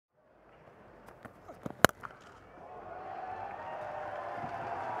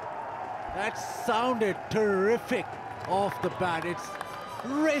That sounded terrific off the bat. It's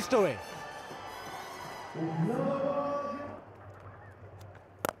raced away.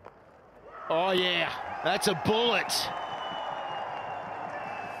 Oh yeah, that's a bullet.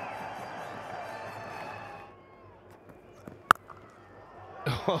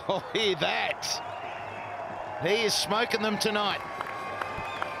 Oh, hear that. He is smoking them tonight.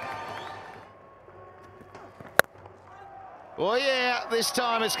 Oh yeah, this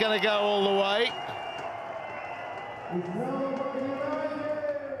time it's going to go all the way.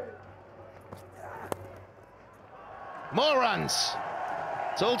 More runs.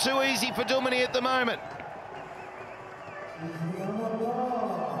 It's all too easy for Duminy at the moment.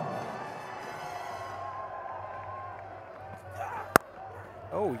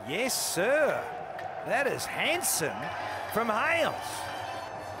 Oh, yes, sir. That is handsome from Hales.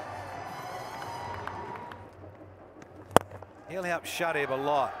 He'll help shut him a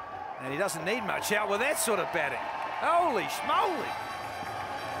lot. And he doesn't need much help with that sort of batting. Holy schmoly.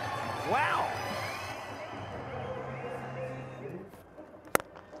 Wow.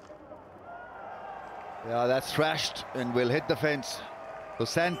 Yeah, that's thrashed and will hit the fence.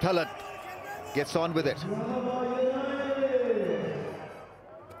 Hussain Talat gets on with it.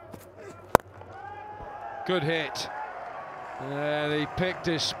 Good hit. And he picked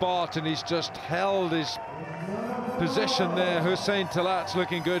his spot and he's just held his position there. Hussain Talat's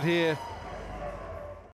looking good here.